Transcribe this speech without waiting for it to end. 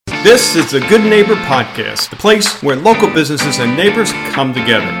This is the Good Neighbor Podcast, the place where local businesses and neighbors come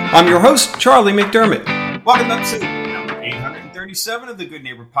together. I'm your host, Charlie McDermott. Welcome to episode number 837 of the Good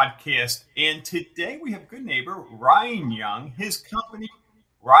Neighbor Podcast. And today we have good neighbor Ryan Young, his company,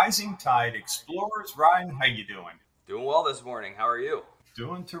 Rising Tide Explorers. Ryan, how you doing? Doing well this morning. How are you?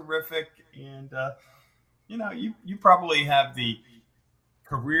 Doing terrific. And, you probably have the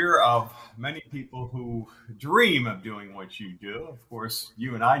career of many people who dream of doing what you do. Of course,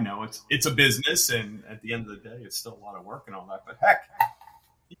 you and I know it's a business, and at the end of the day, it's still a lot of work and all that. But heck,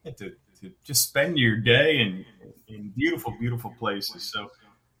 you get to just spend your day in beautiful, beautiful places. So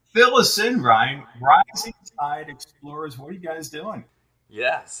fill us in, Ryan. Rising Tide Explorers, what are you guys doing?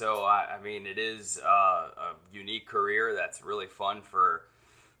 Yeah, so it is a unique career that's really fun for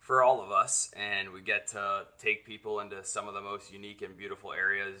all of us, and we get to take people into some of the most unique and beautiful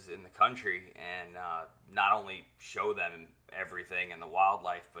areas in the country and not only show them everything and the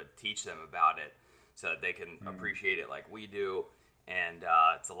wildlife, but teach them about it so that they can appreciate it like we do. And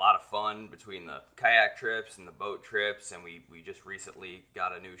it's a lot of fun between the kayak trips and the boat trips, and we just recently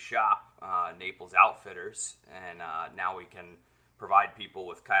got a new shop, Naples Outfitters, and now we can provide people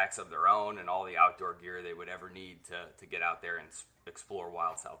with kayaks of their own and all the outdoor gear they would ever need to get out there and explore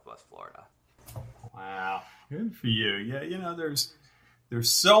wild Southwest Florida. Wow, good for you. Yeah,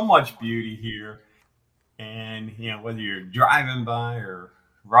 there's so much beauty here, and whether you're driving by or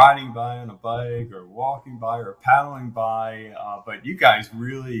riding by on a bike or walking by or paddling by, but you guys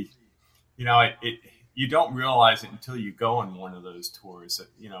really, you don't realize it until you go on one of those tours that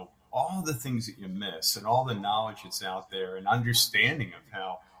all the things that you miss and all the knowledge that's out there and understanding of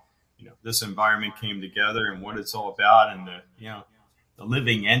how this environment came together and what it's all about and the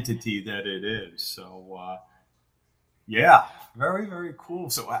living entity that it is. So very, very cool.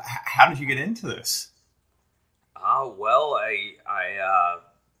 So how did you get into this? I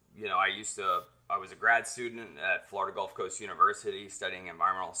was a grad student at Florida Gulf Coast University studying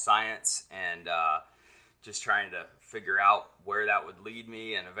environmental science and just trying to figure out where that would lead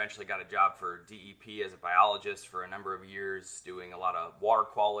me, and eventually got a job for DEP as a biologist for a number of years, doing a lot of water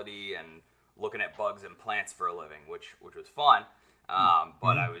quality and looking at bugs and plants for a living, which was fun.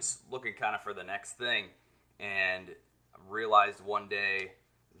 But I was looking kind of for the next thing and realized one day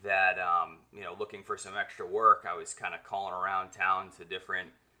that, looking for some extra work, I was kind of calling around town to different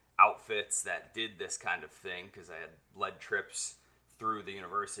outfits that did this kind of thing because I had led trips through the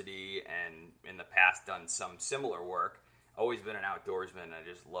university and in the past done some similar work. Always been an outdoorsman. I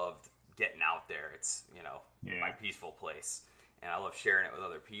just loved getting out there. It's, my peaceful place. And I love sharing it with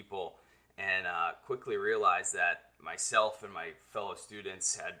other people. And quickly realized that myself and my fellow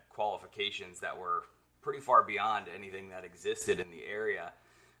students had qualifications that were pretty far beyond anything that existed in the area.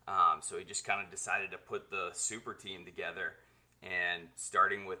 So we just kind of decided to put the super team together. And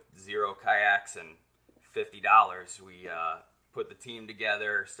starting with 0 kayaks and $50, we put the team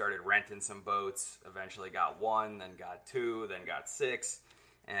together, started renting some boats, eventually got 1, then got 2, then got 6.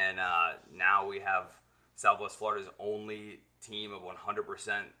 And now we have Southwest Florida's only team of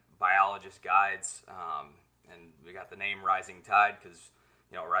 100% biologist guides. And we got the name Rising Tide because,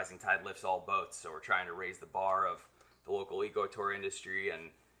 Rising Tide lifts all boats. So we're trying to raise the bar of the local ecotour industry,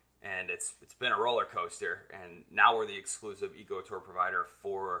 and it's been a roller coaster. And now we're the exclusive ecotour provider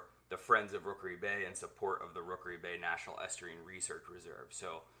for the Friends of Rookery Bay in support of the Rookery Bay National Estuarine Research Reserve.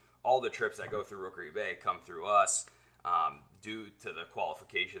 So all the trips that go through Rookery Bay come through us due to the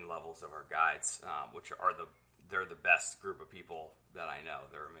qualification levels of our guides, which are they're the best group of people that I know.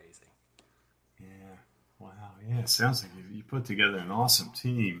 They're amazing. Yeah. Wow. Yeah. It sounds like you put together an awesome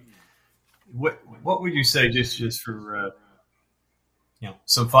team. What would you say just for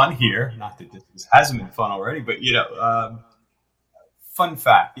some fun here? Not that this hasn't been fun already, but fun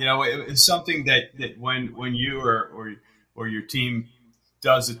fact. It's something that when you or your team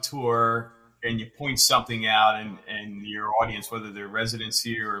does a tour and you point something out and your audience, whether they're residents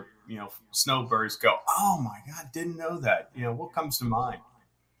here or snowbirds, go, "Oh my God, didn't know that." What comes to mind?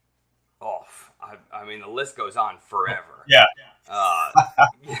 Oh, the list goes on forever. Yeah.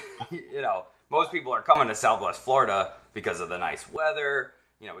 Most people are coming to Southwest Florida because of the nice weather.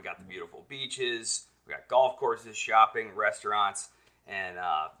 We got the beautiful beaches, we got golf courses, shopping, restaurants, and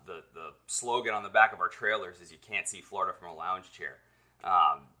the slogan on the back of our trailers is "You can't see Florida from a lounge chair."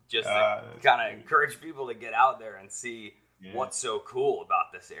 Just to kind of encourage people to get out there and see what's so cool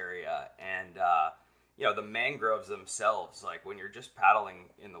about this area. And the mangroves themselves, like when you're just paddling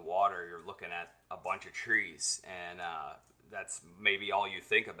in the water, you're looking at a bunch of trees, and that's maybe all you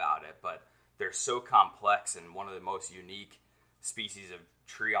think about it, but they're so complex and one of the most unique species of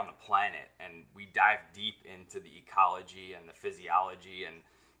tree on the planet. And we dive deep into the ecology and the physiology and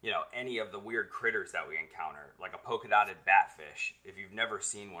any of the weird critters that we encounter, like a polka dotted batfish. If you've never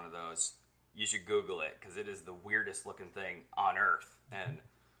seen one of those, you should Google it because it is the weirdest looking thing on earth. And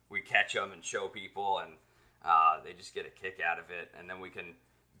we catch them and show people, and they just get a kick out of it. And then we can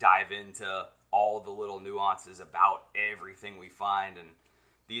dive into all the little nuances about everything we find. And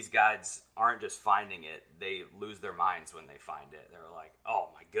these guides aren't just finding it, they lose their minds when they find it. They're like, oh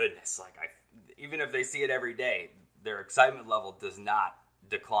my goodness, even if they see it every day, their excitement level does not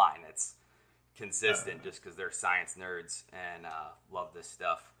decline. It's consistent just because they're science nerds and love this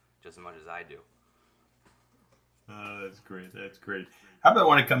stuff just as much as I do. That's great. That's great. How about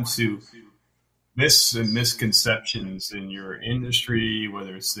when it comes to myths and misconceptions in your industry,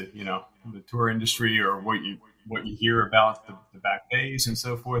 whether it's the tour industry or what you hear about the back bays and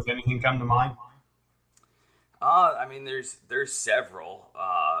so forth? Anything come to mind? There's several.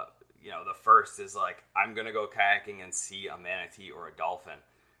 The first is like, I'm gonna go kayaking and see a manatee or a dolphin.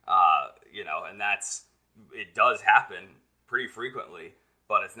 And it does happen pretty frequently,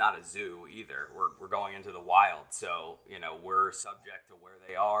 but it's not a zoo either. We're going into the wild, so we're subject to where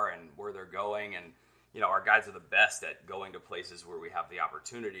they are and where they're going, and our guides are the best at going to places where we have the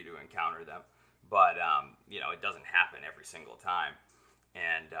opportunity to encounter them. But it doesn't happen every single time.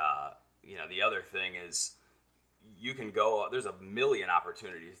 And the other thing is, you can go. There's a million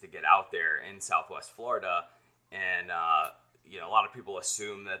opportunities to get out there in Southwest Florida, and a lot of people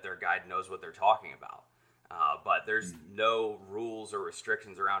assume that their guide knows what they're talking about. But there's no rules or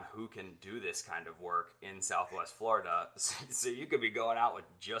restrictions around who can do this kind of work in Southwest Florida. So you could be going out with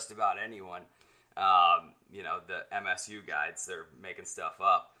just about anyone. The MSU guides, they're making stuff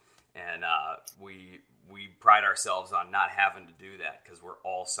up. And we pride ourselves on not having to do that because we're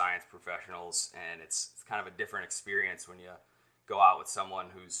all science professionals. And it's kind of a different experience when you go out with someone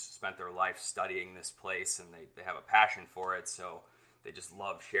who's spent their life studying this place and they have a passion for it. So they just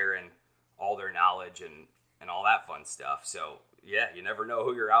love sharing all their knowledge and all that fun stuff. So yeah, you never know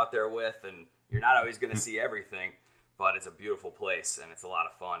who you're out there with, and you're not always going to see everything, but it's a beautiful place and it's a lot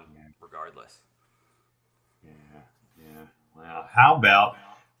of fun regardless. Yeah. Wow. How about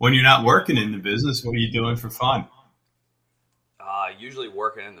when you're not working in the business, what are you doing for fun? Usually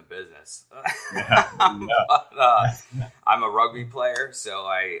working in the business. Yeah. But, I'm a rugby player, so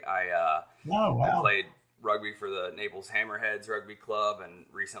I played rugby for the Naples Hammerheads Rugby Club and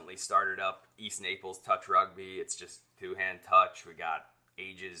recently started up East Naples Touch Rugby. It's just two-hand touch. We got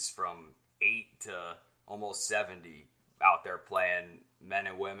ages from 8 to almost 70 out there playing, men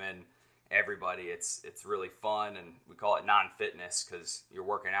and women, everybody. It's really fun, and we call it non-fitness because you're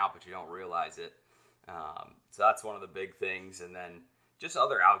working out but you don't realize it. So that's one of the big things. And then just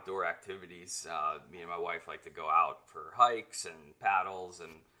other outdoor activities. Me and my wife like to go out for hikes and paddles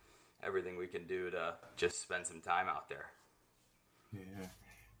and everything we can do to just spend some time out there. Yeah.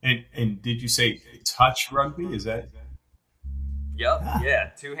 And did you say touch rugby? Is that? Yep. Yeah.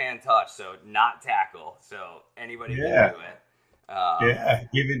 Two-hand touch. So not tackle. So anybody can do it.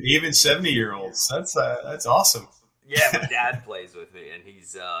 Even 70-year-olds. That's awesome. Yeah. My dad plays with me, and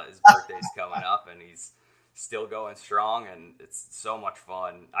his birthday's coming up, and he's still going strong, and it's so much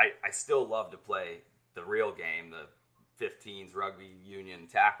fun. I still love to play the real game, the 15s rugby union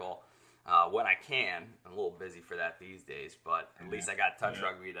tackle. When I can. I'm a little busy for that these days, but at least I got touch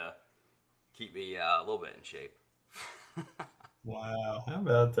rugby to keep me a little bit in shape. Wow, how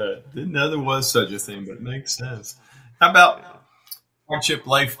about that? Didn't know there was such a thing, but it makes sense. How about hardship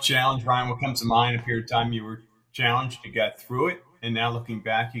life challenge, Ryan? What comes to mind? A period of time you were challenged, you got through it, and now looking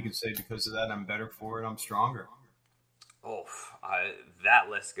back, you can say because of that, I'm better for it, I'm stronger. Oh, that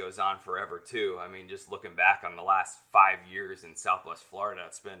list goes on forever too. I mean, just looking back on the last 5 years in Southwest Florida,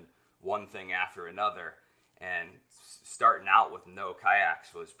 it's been one thing after another, and starting out with no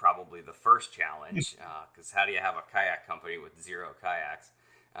kayaks was probably the first challenge, because how do you have a kayak company with 0 kayaks?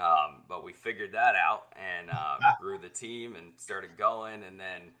 But we figured that out and grew the team and started going, and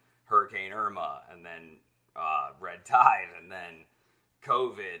then Hurricane Irma, and then red tide, and then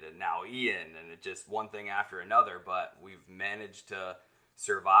COVID, and now Ian, and it just one thing after another. But we've managed to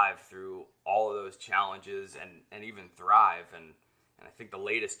survive through all of those challenges and even thrive. And I think the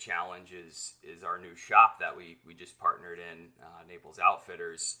latest challenge is our new shop that we just partnered in, Naples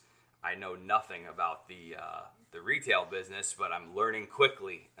Outfitters. I know nothing about the retail business, but I'm learning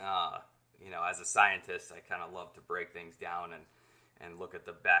quickly. As a scientist, I kind of love to break things down and look at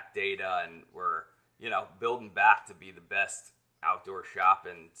the back data, and we're building back to be the best outdoor shop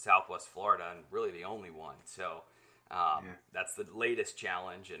in Southwest Florida, and really the only one. So that's the latest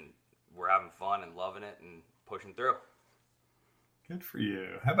challenge, and we're having fun and loving it and pushing through. Good for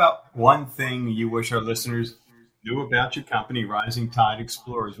you. How about one thing you wish our listeners new about your company, Rising Tide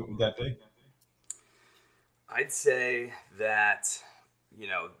Explorers, what would that be? I'd say that,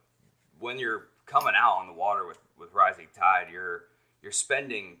 when you're coming out on the water with Rising Tide, you're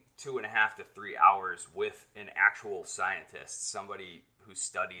spending 2.5 to 3 hours with an actual scientist, somebody who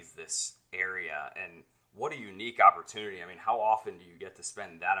studies this area. And what a unique opportunity. I mean, how often do you get to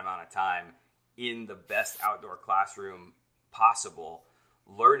spend that amount of time in the best outdoor classroom possible,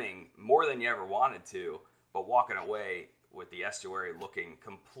 learning more than you ever wanted to, but walking away with the estuary looking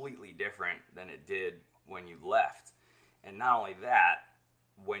completely different than it did when you left. And not only that,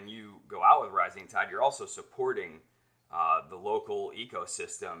 when you go out with Rising Tide, you're also supporting the local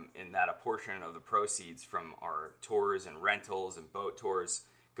ecosystem in that a portion of the proceeds from our tours and rentals and boat tours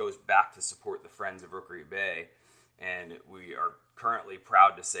goes back to support the Friends of Rookery Bay. And we are currently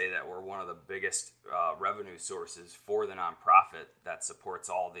proud to say that we're one of the biggest revenue sources for the nonprofit that supports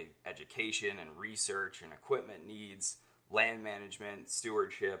all the education and research and equipment needs, land management,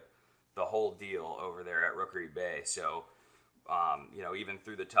 stewardship, the whole deal over there at Rookery Bay. So, even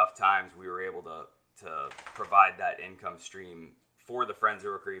through the tough times, we were able to provide that income stream for the Friends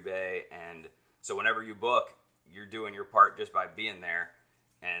of Rookery Bay. And so whenever you book, you're doing your part just by being there.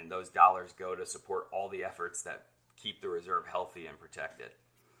 And those dollars go to support all the efforts that keep the reserve healthy and protected.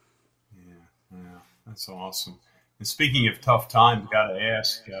 Yeah, that's awesome. And speaking of tough times, got to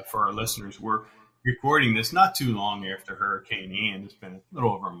ask for our listeners, we're recording this not too long after Hurricane Ian. It's been a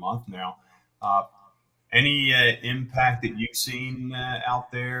little over a month now. Any impact that you've seen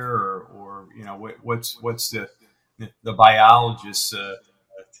out there, or what's the biologist's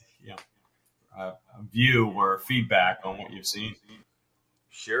view or feedback on what you've seen?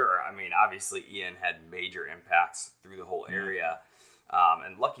 Sure. I mean, obviously, Ian had major impacts through the whole area.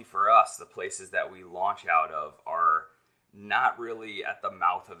 And lucky for us, the places that we launch out of are not really at the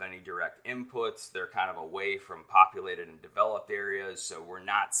mouth of any direct inputs. They're kind of away from populated and developed areas. So we're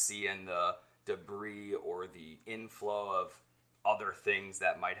not seeing the debris or the inflow of other things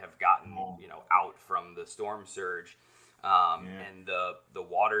that might have gotten, out from the storm surge. And the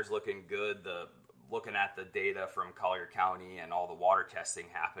water's looking good. Looking at the data from Collier County and all the water testing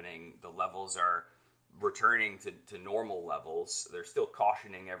happening, the levels are returning to normal levels. They're still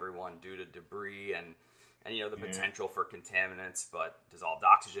cautioning everyone due to debris and the potential for contaminants, but dissolved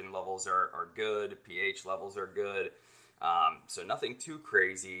oxygen levels are good. pH levels are good. So nothing too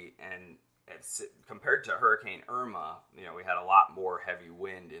crazy. And compared to Hurricane Irma, we had a lot more heavy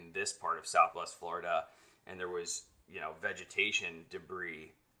wind in this part of Southwest Florida, and there was, vegetation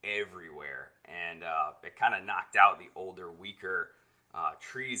debris everywhere, and it kind of knocked out the older, weaker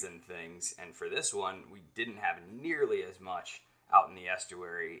trees and things. And for this one, we didn't have nearly as much out in the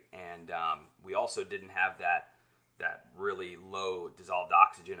estuary, and we also didn't have that really low dissolved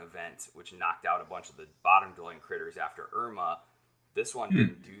oxygen event, which knocked out a bunch of the bottom dwelling critters after Irma. This one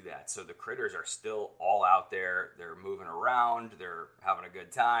didn't do that, so the critters are still all out there. They're moving around, they're having a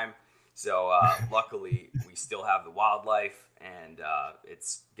good time. So luckily, we still have the wildlife, and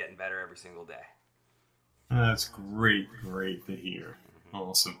it's getting better every single day. That's great to hear.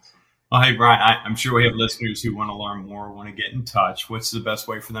 Awesome. Well, hey, Brian, I'm sure we have listeners who want to learn more, want to get in touch. What's the best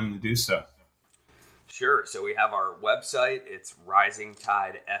way for them to do so? Sure. So we have our website. It's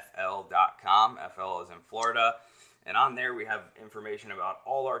risingtidefl.com. FL is in Florida. And on there, we have information about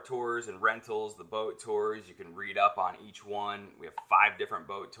all our tours and rentals, the boat tours. You can read up on each one. We have 5 different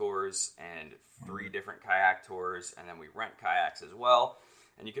boat tours and 3 different kayak tours. And then we rent kayaks as well.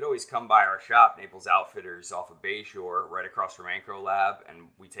 And you could always come by our shop, Naples Outfitters, off of Bayshore, right across from Anchor Lab. And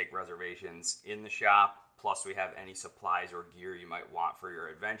we take reservations in the shop. Plus, we have any supplies or gear you might want for your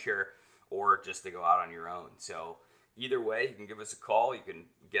adventure or just to go out on your own. So either way, you can give us a call. You can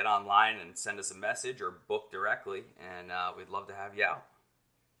get online and send us a message or book directly, and we'd love to have you out.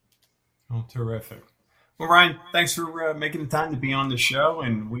 Oh, terrific. Well, Ryan, thanks for making the time to be on the show,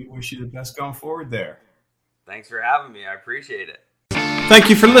 and we wish you the best going forward there. Thanks for having me. I appreciate it. Thank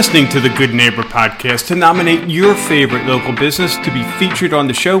you for listening to the Good Neighbor Podcast. To nominate your favorite local business to be featured on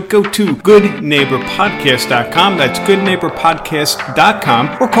the show, go to goodneighborpodcast.com. That's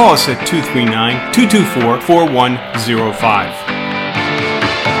goodneighborpodcast.com, or call us at 239-224-4105.